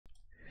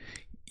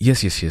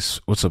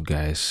Yes. What's up,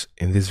 guys?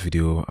 In this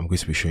video, I'm going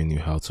to be showing you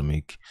how to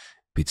make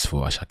beats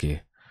for Asake.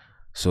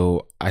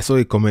 So I saw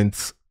a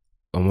comment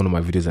on one of my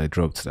videos I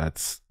dropped that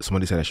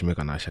somebody said I should make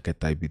an Asake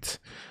type beat,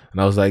 and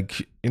I was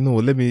like,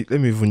 let me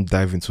even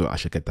dive into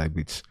Asake type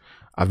beats.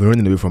 I've been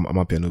running away from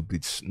Amapiano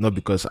beats, not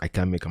because I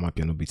can't make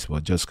Amapiano beats,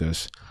 but just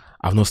because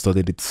I've not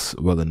studied it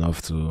well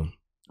enough to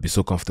be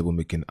so comfortable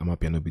making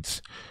Amapiano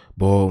beats.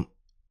 But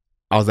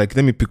I was like,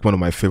 let me pick one of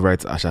my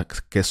favorite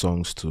Asake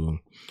songs to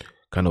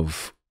kind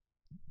of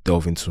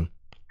delve into.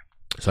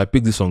 So I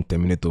picked this song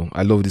Terminator.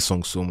 I love this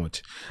song so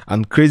much.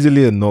 And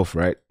crazily enough,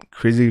 right?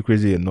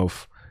 Crazy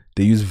enough,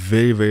 they use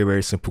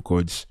very simple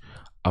chords.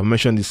 I've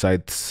mentioned this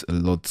site a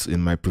lot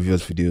in my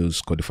previous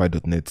videos,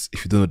 codify.net.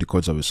 If you don't know the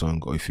chords of a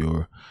song, or if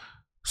you're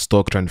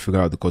stuck trying to figure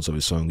out the chords of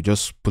a song,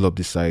 just pull up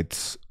this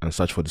site and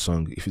search for the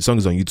song. If the song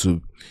is on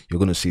YouTube, you're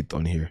gonna see it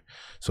on here.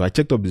 So I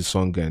checked up this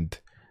song, and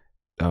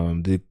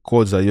the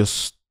chords are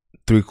just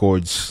three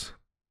chords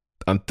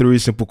and three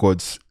simple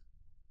chords: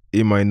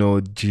 A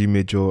minor, G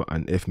major,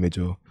 and F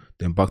major,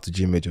 then back to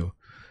G major.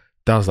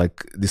 That was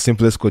like the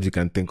simplest chord you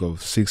can think of.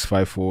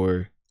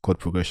 6-5-4 chord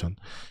progression.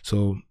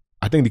 So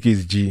I think the key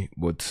is G,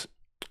 but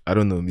I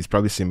don't know. It's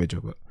probably C major.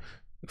 But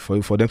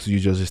for them to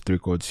use just these three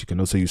chords, you can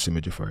also use C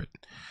major for it.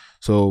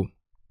 So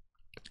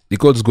the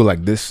chords go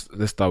like this.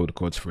 Let's start with the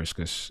chords first,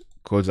 because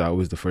chords are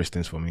always the first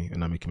things for me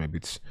when I'm making my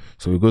beats.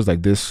 So it goes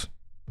like this.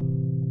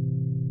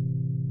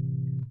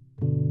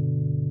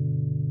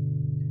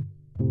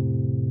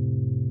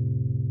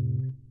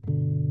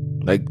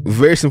 Like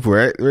very simple,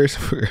 right? Very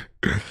simple.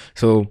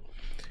 So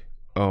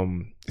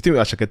the thing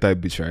with Asake type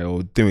beats, right?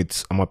 Or the thing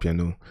with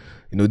Amapiano,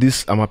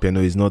 this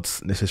Amapiano is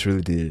not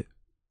necessarily the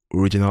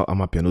original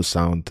Amapiano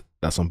sound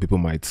that some people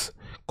might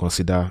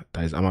consider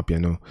that is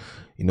Amapiano.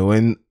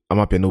 When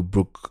Amapiano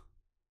broke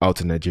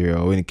out in Nigeria,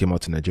 or when it came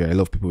out in Nigeria, a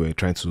lot of people were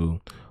trying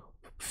to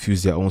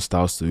fuse their own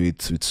styles to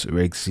it with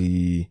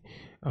Rexy,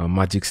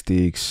 Magic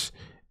Sticks.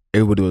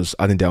 Everybody was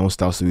adding their own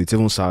styles to it.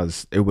 Even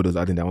SARS, everybody was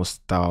adding their own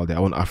style, their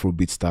own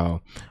Afrobeat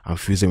style, and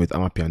fusing with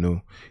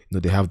Amapiano.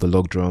 They have the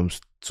log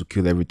drums to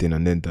kill everything,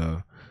 and then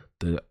the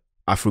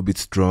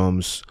Afrobeat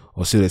drums,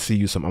 or say let's see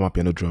use some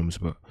Amapiano drums,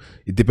 but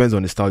it depends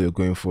on the style you're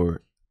going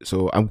for.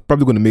 So I'm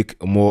probably going to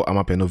make more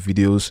Amapiano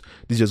videos.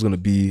 This is just going to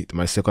be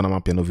my second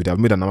Amapiano video. I've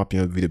made an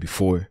Amapiano video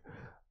before,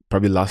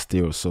 probably last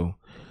year or so,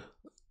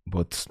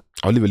 but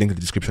I'll leave a link in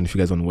the description if you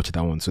guys want to watch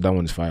that one. So that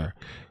one is fire.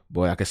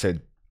 But like I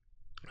said,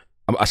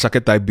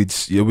 Asake type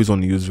beats, you always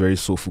want to use very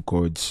soulful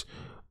chords,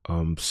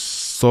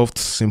 soft,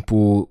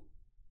 simple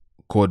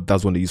chord.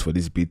 That's what they use for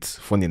this beat.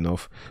 Funny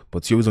enough,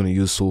 but you always want to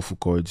use soulful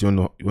chords. You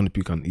want to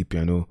pick an E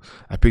piano.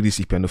 I picked this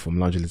E piano from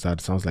Lounge Lizard.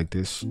 It sounds like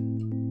this.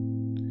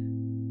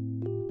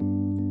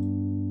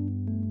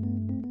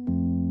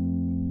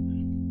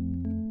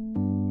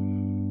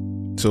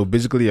 So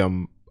basically,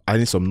 I'm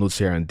adding some notes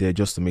here and there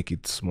just to make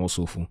it more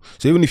soulful.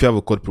 So even if you have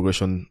a chord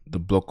progression, the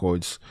block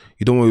chords,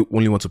 you don't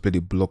only want to play the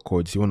block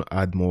chords. You want to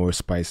add more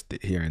spice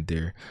here and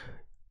there.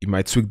 You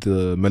might tweak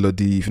the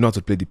melody. If you know how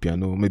to play the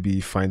piano, maybe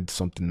find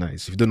something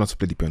nice. If you don't know how to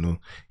play the piano,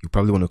 you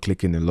probably want to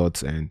click in a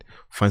lot and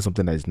find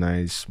something that is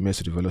nice, mess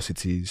with the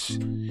velocities.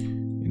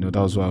 That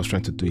was what I was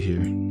trying to do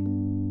here.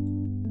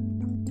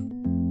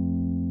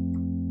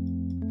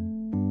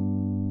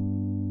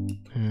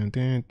 And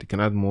then you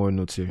can add more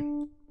notes here.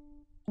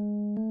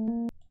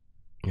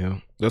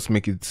 Just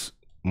make it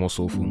more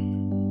soulful.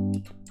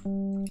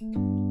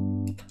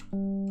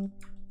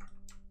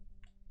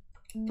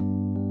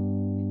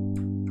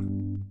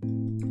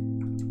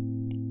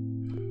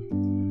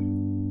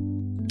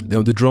 Then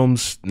with the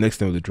drums, next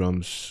thing with the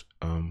drums,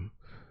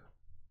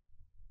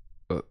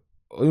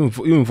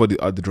 even for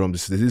the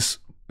drums, there's this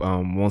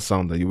one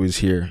sound that you always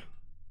hear.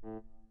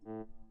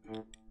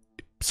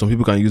 Some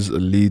people can use a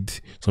lead,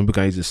 some people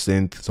can use a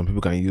synth, some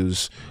people can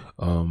use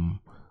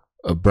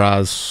a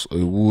brass or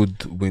a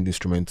woodwind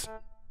instrument.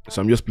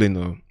 So I'm just playing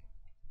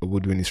a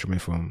woodwind instrument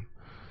from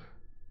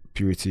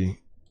Purity.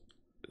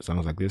 It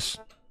sounds like this.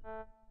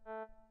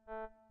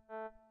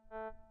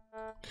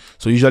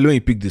 So usually when you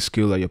pick the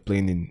scale that you're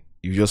playing in,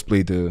 you just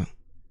play the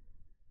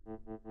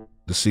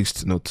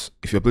sixth note.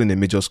 If you're playing a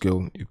major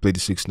scale, you play the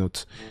sixth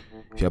note.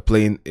 If you're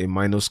playing a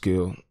minor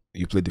scale,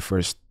 you play the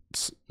first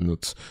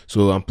note.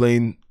 So I'm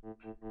playing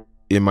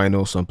A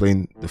minor, so I'm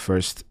playing the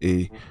first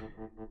A.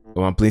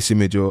 Or I'm playing C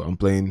major, I'm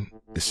playing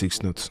the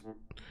sixth note.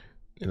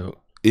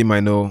 A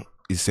minor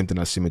is the same thing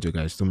as C major,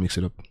 guys. Don't mix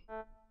it up.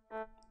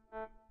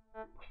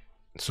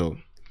 So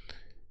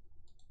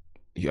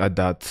you add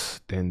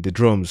that, then the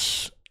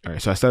drums. All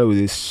right, so I started with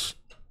this.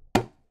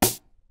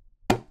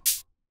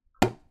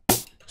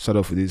 Start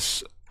off with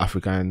this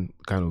African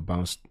kind of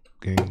bounce,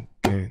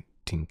 something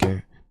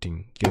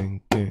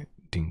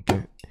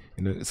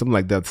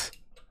like that.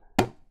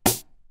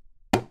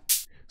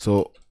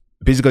 So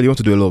basically, you want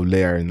to do a lot of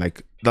layering.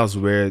 Like that's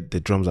where the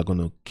drums are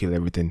gonna kill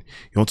everything.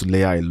 You want to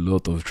layer a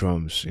lot of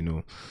drums.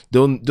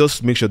 Don't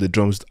just make sure the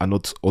drums are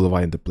not all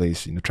over in the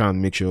place. Try and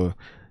make sure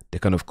they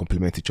kind of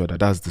complement each other.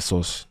 That's the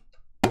source.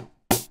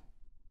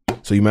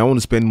 So you might want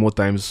to spend more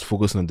times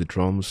focusing on the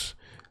drums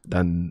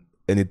than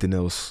anything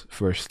else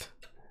first.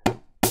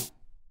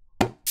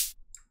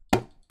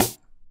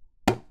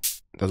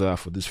 That's what I have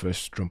for this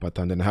first drum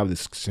pattern. Then I have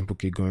this simple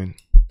kick going.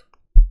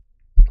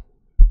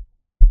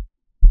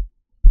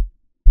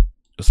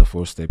 Just a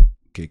 4-step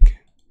kick.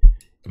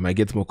 It might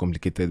get more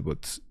complicated,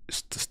 but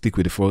stick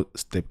with the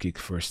 4-step kick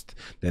first.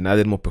 Then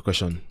added more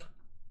percussion.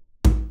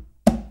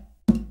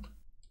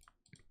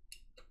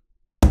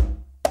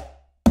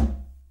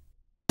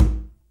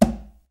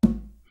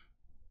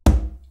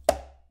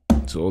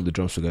 So all the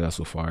drums together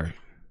so far.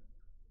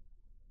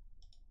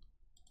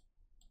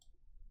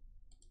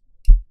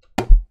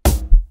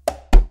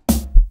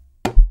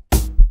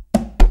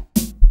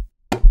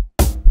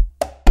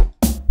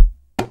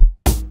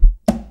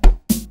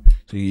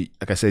 So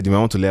like I said, you might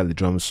want to layer the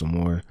drums some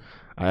more.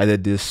 I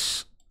added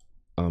this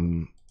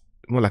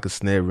more like a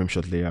snare rim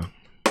shot layer,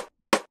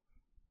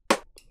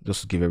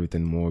 just to give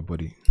everything more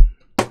body.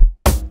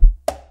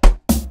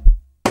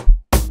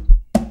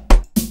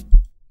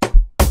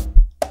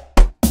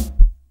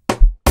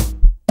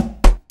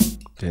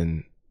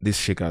 Then these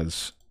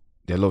shakers,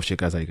 there are a lot of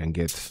shakers that you can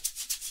get.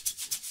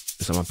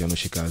 These are my piano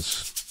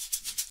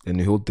shakers. Then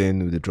the whole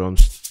thing with the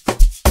drums.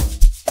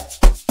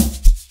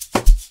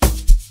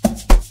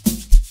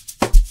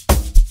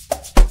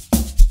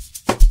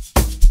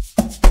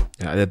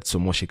 I added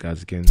some more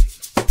shakers again.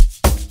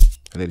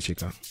 I added a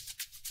shaker.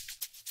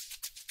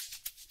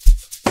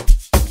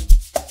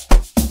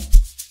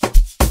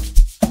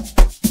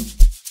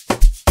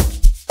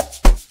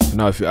 So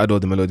now if you add all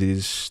the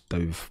melodies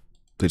that we've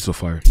played so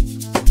far.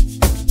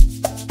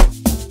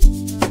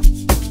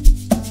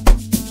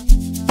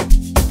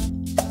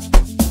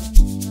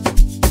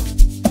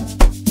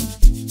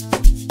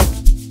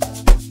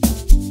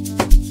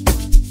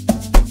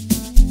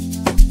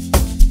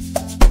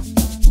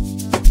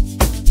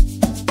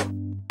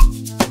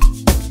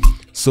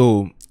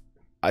 So,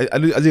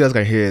 as you guys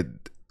can hear,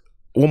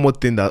 one more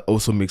thing that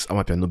also makes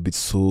amapiano beats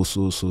so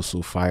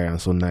fire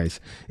and so nice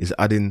is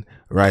adding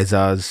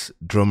risers,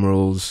 drum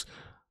rolls,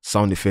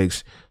 sound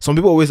effects. Some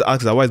people always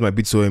ask that why is my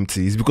beat so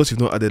empty? It's because you've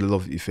not added a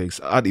lot of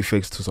effects. Add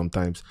effects too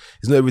sometimes.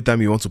 It's not every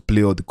time you want to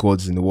play all the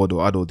chords in the world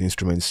or add all the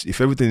instruments.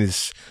 If everything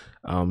is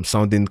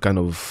sounding kind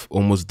of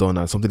almost done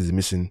and something is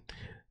missing,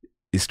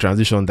 it's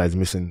transition that is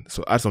missing.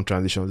 So add some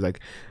transitions. Like,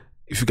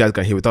 if you guys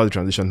can hear without the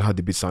transition how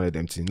the beat sounded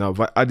empty. Now if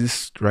I add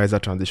this riser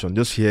transition,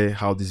 just hear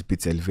how this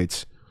beat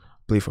elevates.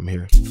 Play from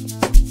here.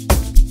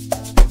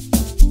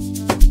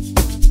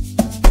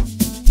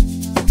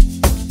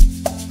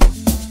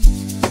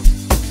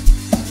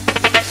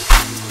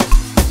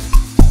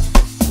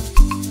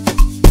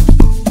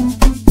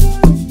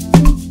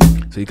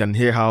 So you can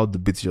hear how the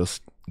beat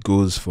just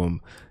goes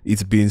from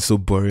it being so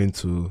boring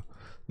to,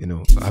 you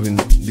know, having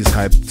this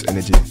hyped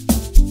energy.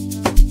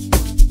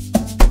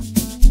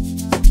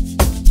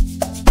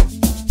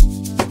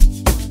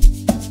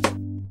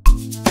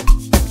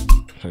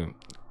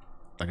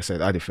 Like I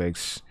said, add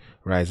effects,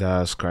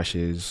 risers,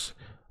 crashes,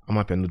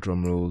 amapiano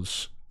drum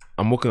rolls.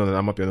 I'm working on an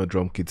amapiano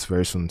drum kits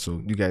very soon,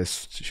 so you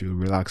guys should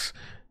relax.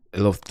 A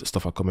lot of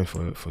stuff are coming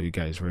for you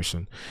guys very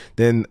soon.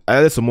 Then I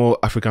added some more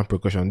African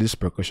percussion. This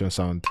percussion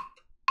sound.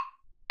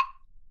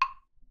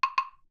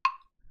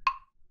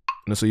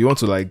 So you want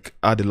to like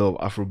add a lot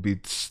of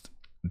Afrobeats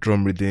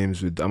drum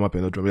rhythms with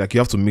amapiano drum. Like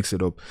you have to mix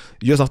it up.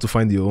 You just have to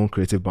find your own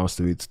creative bounce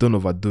to it. Don't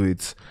overdo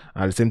it.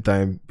 At the same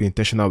time, be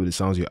intentional with the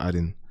sounds you're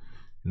adding.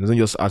 Don't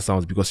just add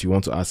sounds because you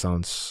want to add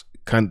sounds.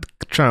 Can't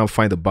try and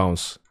find a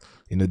bounce.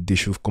 You know, they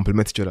should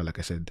complement each other. Like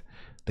I said,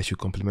 they should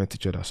complement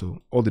each other.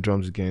 So all the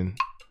drums again.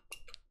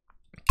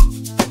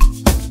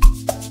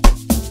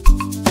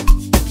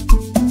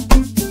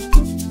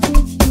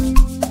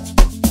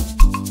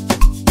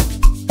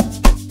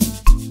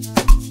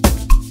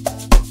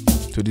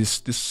 So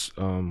this is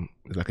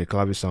like a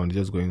clavier sound,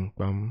 just going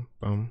bam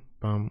bam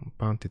bam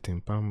bam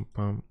titim bam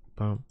bam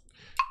bam.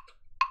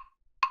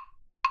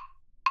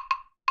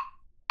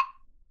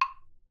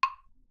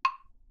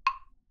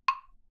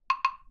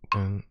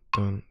 Dun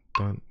dun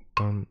dun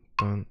dun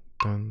dun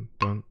dun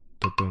dun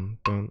dun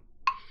dun.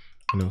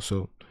 You know,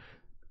 so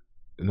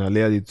and I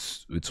layered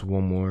it with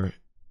one more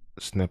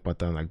snare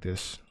pattern like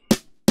this.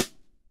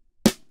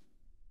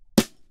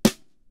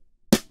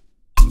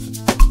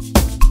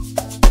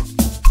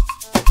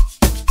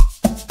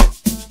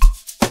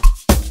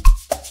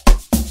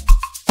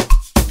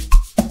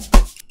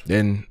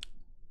 Then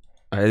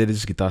I added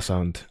this guitar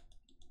sound,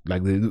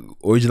 like the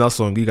original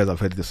song. You guys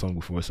have heard the song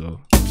before, so.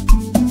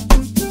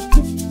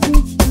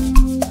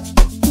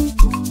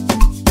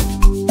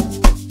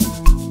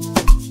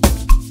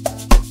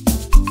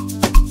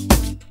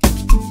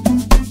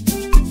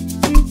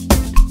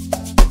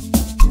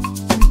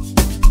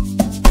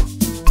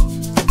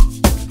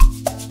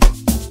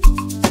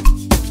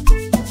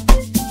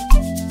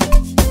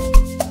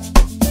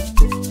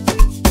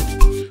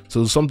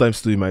 So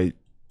sometimes too, it might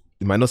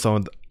not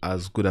sound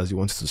as good as you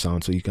want it to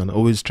sound. So you can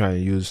always try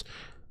and use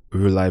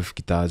real life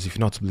guitars. If you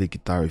know how to play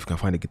guitar, if you can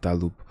find a guitar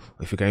loop,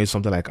 or if you can use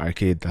something like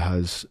Arcade that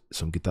has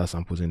some guitar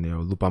samples in there,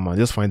 or Looperman,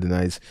 just find the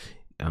nice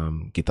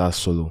guitar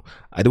solo.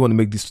 I didn't want to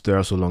make this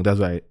tutorial so long. That's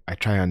why I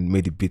try and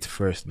made the beat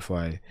first before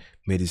I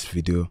made this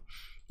video,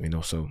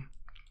 so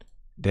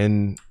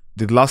then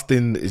the last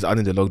thing is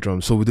adding the log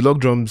drums. So with the log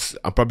drums,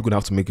 I'm probably gonna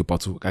have to make a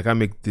part 2. I can't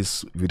make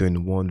this video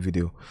in one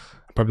video.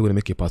 I'm probably gonna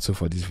make a part 2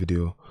 for this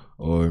video,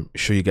 or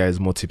show you guys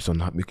more tips on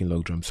making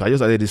log drums. So I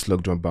just added this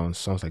log drum bounce.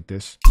 Sounds like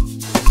this.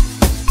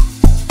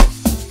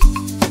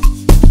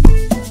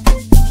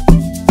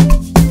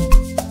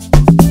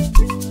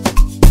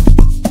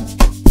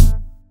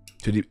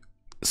 So the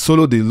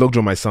solo, the log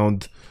drum might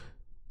sound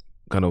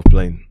kind of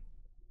plain.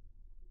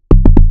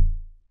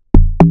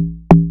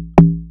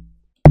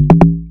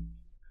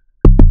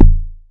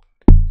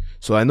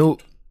 So I know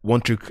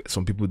one trick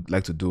some people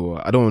like to do,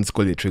 I don't want to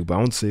call it a trick, but I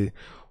want to say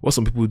what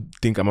some people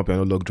think I'm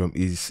piano log drum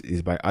is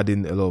by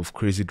adding a lot of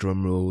crazy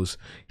drum rolls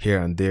here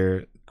and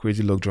there,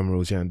 crazy log drum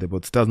rolls here and there,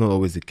 but that's not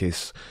always the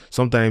case.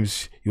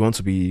 Sometimes you want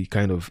to be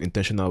kind of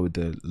intentional with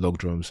the log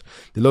drums.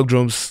 The log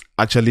drums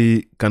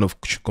actually kind of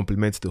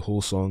complement the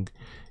whole song.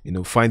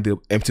 Find the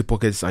empty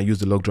pockets and use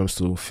the log drums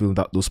to fill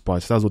those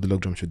parts. That's what the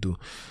log drum should do.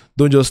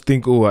 Don't just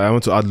think, oh, I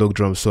want to add log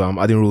drums, so I'm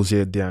adding rolls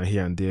here, there, and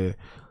here and there.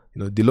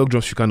 The log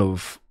drums should kind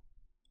of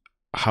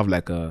have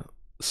like a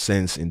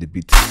sense in the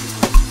beat.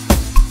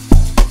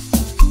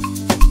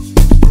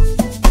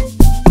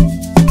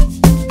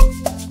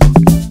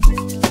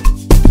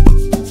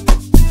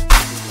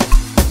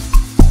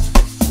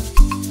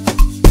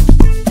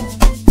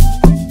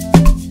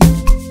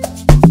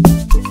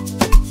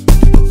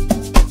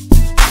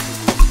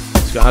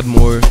 So add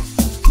more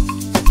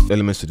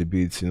elements to the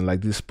beat,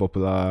 like this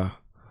popular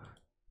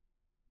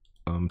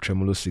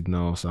tremolo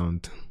signal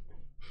sound.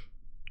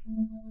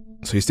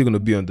 So you're still going to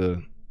be on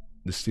the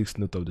 6th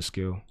note of the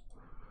scale.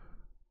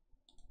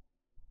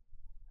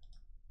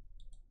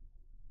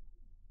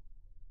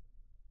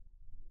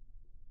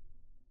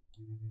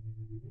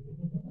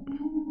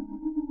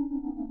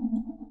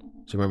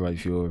 So remember,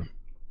 if you're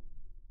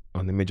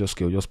on the major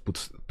scale, just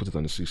put it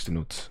on the 6th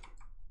note.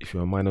 If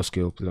you're on a minor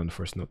scale, put it on the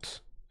 1st note.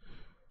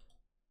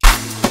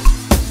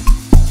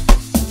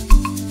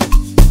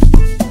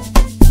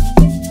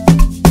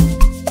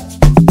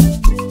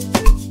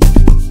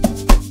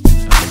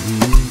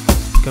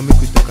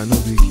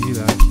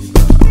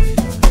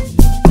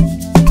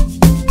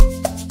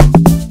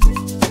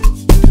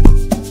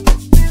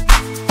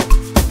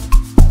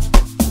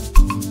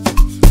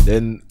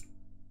 Then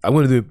I'm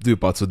going to do a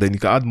part 2. Then you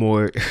can add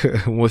more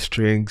more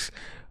strings,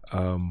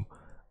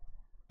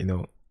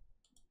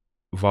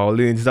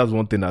 violins. That's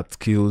one thing that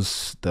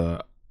kills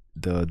the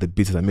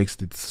beat, that makes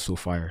it so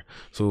fire.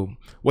 So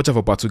watch out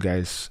for part 2,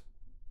 guys.